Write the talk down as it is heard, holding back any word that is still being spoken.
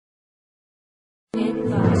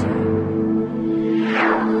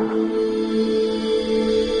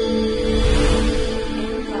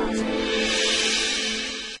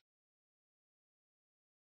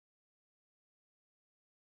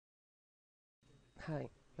Hi,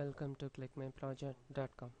 welcome to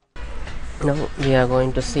clickmyproject.com. Now we are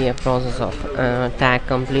going to see a process of tag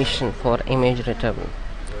completion for image retrieval.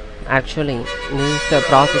 Actually, this is the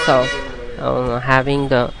process of having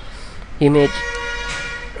the image.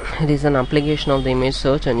 It is an application of the image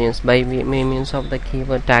search engines by means of the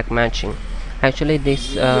keyword tag matching. Actually,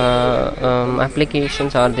 this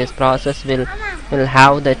applications or this process will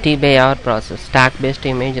have the T-by-R process, tag-based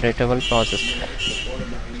image retrieval process,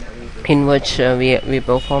 in which we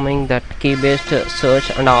performing that key based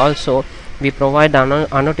search, and also we provide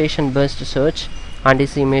annotation based search and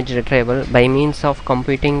this image retrieval by means of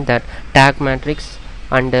computing that tag matrix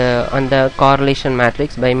and the correlation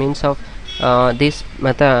matrix. By means of these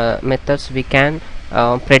methods we can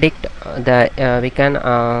predict we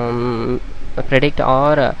can predict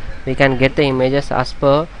or we can get the images as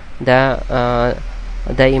per the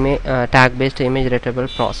image tag based image retrieval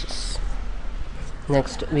process.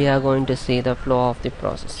 Next we are going to see the flow of the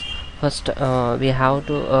process. First we have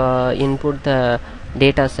to input the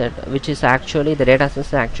data set, which is actually the data set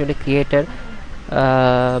is actually created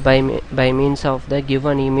by means of the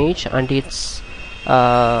given image and its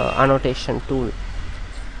annotation tool.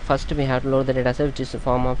 First we have to load the data set, which is a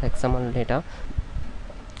form of XML data.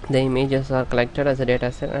 The images are collected as a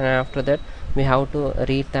data set, and after that we have to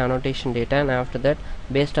read the annotation data, and after that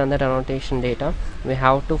based on that annotation data we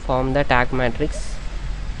have to form the tag matrix,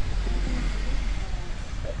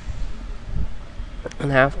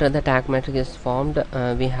 and after the tag matrix is formed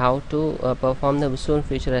we have to perform the visual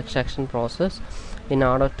feature extraction process in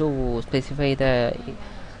order to specify the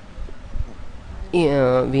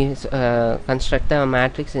we construct the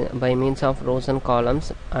matrix by means of rows and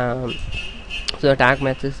columns. So the tag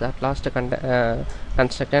matrix at last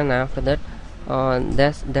constructed, and after that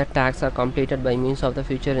that tags are completed by means of the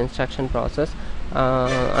feature instruction process,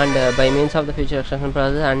 and by means of the feature instruction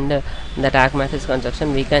process and the tag matrix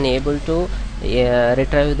construction we can able to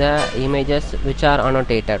retrieve the images which are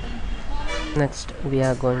annotated. Next we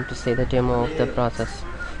are going to see the demo of the process.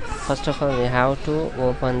 First of all we have to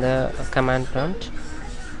open the command prompt.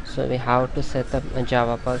 So we have to set up a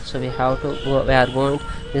Java path. So we are going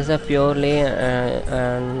this is a purely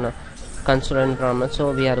console environment,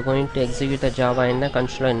 so we are going to execute the Java in the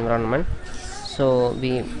console environment. So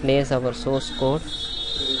we place our source code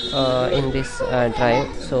in this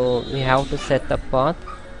drive. So we have to set the path.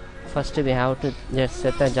 First we have to just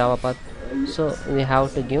set the Java path. So we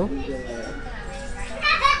have to give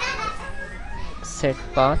set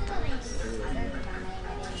path.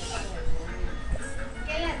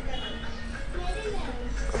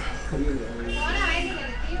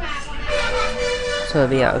 So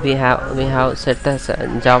we have set the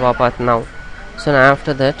Java path now. So now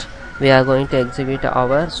after that we are going to execute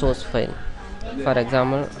our source file. For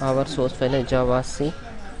example, our source file is Java C.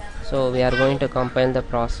 So we are going to compile the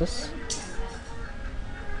process.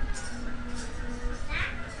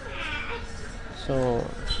 So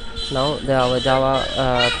now our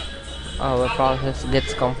Java our process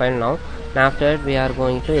gets compiled now, and after that we are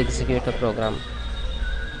going to execute the program.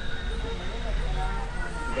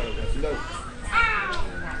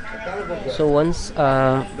 So once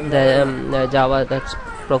the Java that's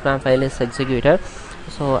program file is executed,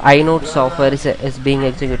 so inode software is being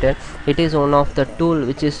executed. It is one of the tool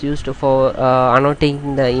which is used for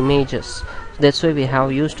annotating the images. So that's why we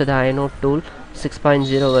have used the inode tool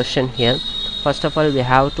 6.0 version here. First of all we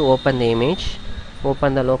have to open the image,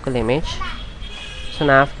 open the local image. So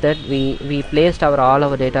now after that we placed all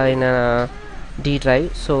our data in a D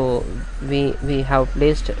drive. So we have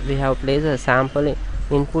placed a sample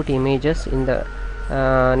input images in the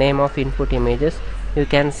name of input images. You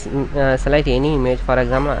can select any image. For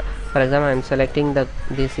example I am selecting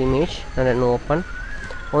this image and then open.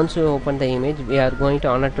 Once you open the image we are going to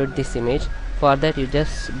annotate this image. For that you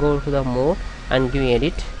just go to the mode and give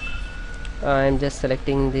edit. I am just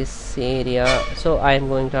selecting this area, so I am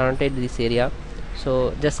going to annotate this area.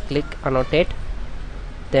 So just click annotate.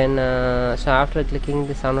 Then so after clicking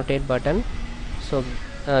this annotate button, so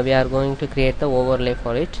we are going to create the overlay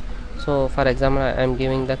for it. So for example I am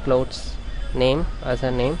giving the clouds name as a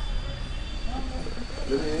name.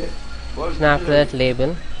 So after that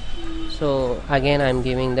label, so again I am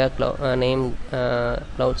giving the name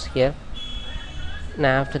clouds here.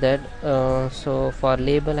 Now after that so for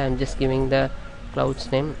label I am just giving the clouds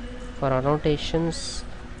name. For annotations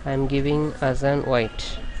I am giving as an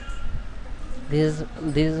white. This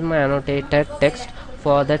is my annotated text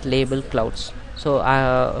for that label clouds. So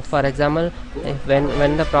for example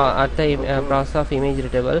when the process of image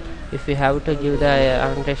retrieval, if we have to give the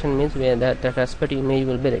annotation, means where the respective image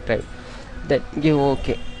will be retrieved, then give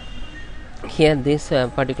OK. here this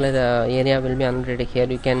particular area will be annotated. Here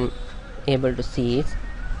you can able to see it.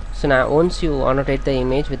 So now once you annotate the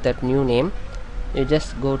image with that new name, you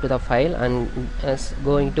just go to the file and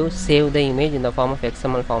going to save the image in the form of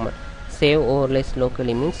XML format. Save overlays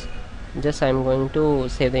locally means just I am going to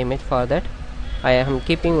save the image. For that I am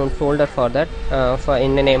keeping one folder for that, for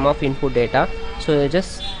in the name of input data. So you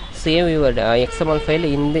just save your XML file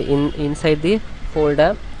in the inside the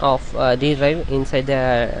folder of D drive, inside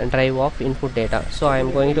the drive of input data. So I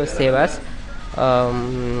am going to save as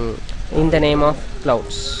in the name of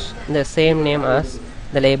clouds, the same name as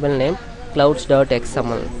the label name,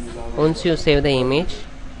 clouds.xml. once you save the image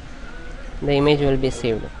will be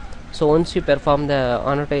saved. So once you perform the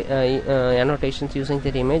annotations using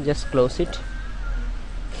that image, just close it.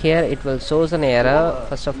 Here it will shows an error.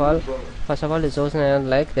 First of all it shows an error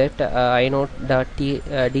like that, inode.dtd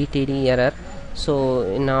error. So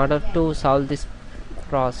in order to solve this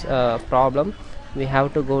problem, we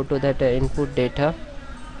have to go to that input data.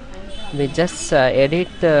 We just edit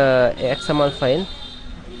the XML file.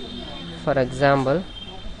 For example,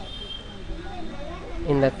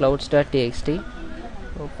 in the clouds.txt,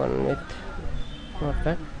 open with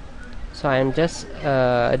Notepad. So I am just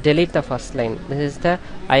delete the first line. This is the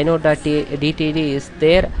inode.dtd is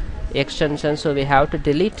their extension, so we have to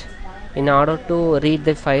delete in order to read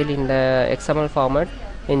the file in the XML format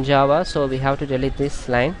in Java. So we have to delete this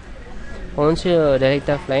line. Once you delete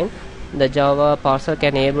the line, the Java parser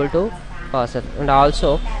can able to parse it. And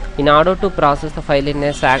also in order to process the file in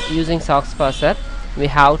a using SOX parser, we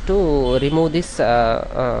have to remove this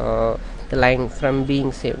the line from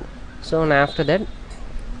being saved. So and after that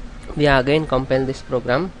we again compile this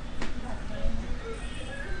program.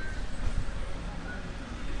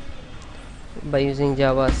 By using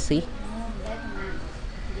Java C,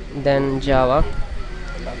 then Java,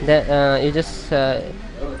 then you just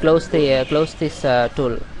close this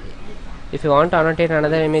tool. If you want to annotate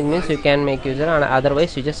another image means you can make user, and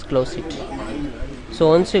otherwise you just close it. So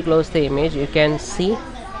once you close the image, you can see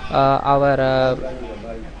our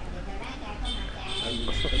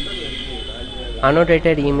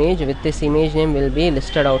annotated image with this image name will be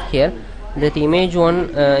listed out here. That image one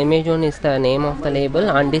is the name of the label,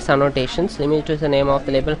 and this annotations image 2 is the name of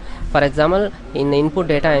the label. For example, in the input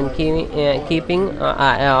data I am keeping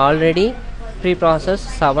already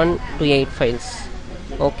pre-processed 7 to 8 files.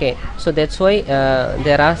 Okay, so that's why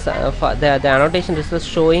there are the annotation is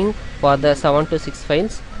showing for the 7 to 6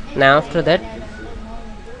 files. Now after that,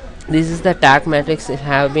 this is the tag matrix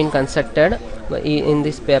have been constructed in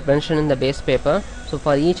this mentioned in the base paper. So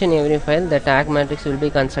for each and every file, the tag matrix will be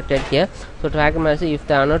constructed here. So tag matrix, if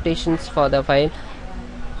the annotations for the file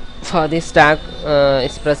for this tag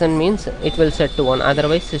is present means it will set to 1,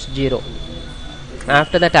 otherwise it's 0.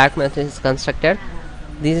 After the tag matrix is constructed,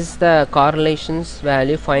 this is the correlations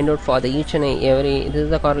value find out for the each and every, this is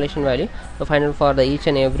the correlation value to find out for the each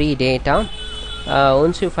and every data.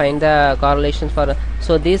 Once you find the correlations for,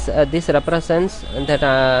 so this represents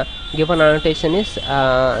that given annotation is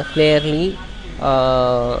clearly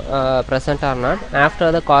present or not.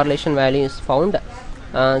 After the correlation value is found,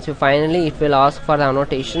 so finally it will ask for the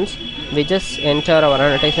annotations. We just enter our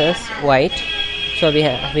annotation as white. So we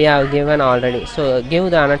have given already, so give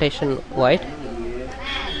the annotation white.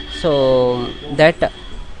 So that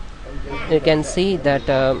you can see that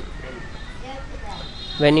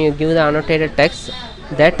when you give the annotated text,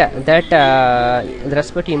 that the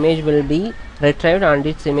respective image will be retrieved and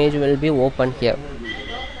its image will be opened here.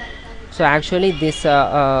 So actually this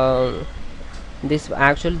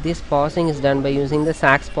parsing is done by using the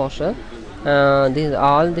SAX parser.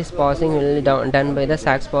 This parsing will be done by the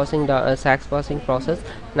SAX parsing process.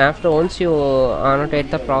 And after once you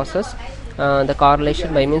annotate the process, the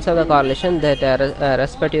correlation, by means of the correlation, that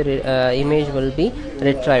respective image will be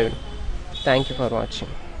retrieved. Thank you for watching.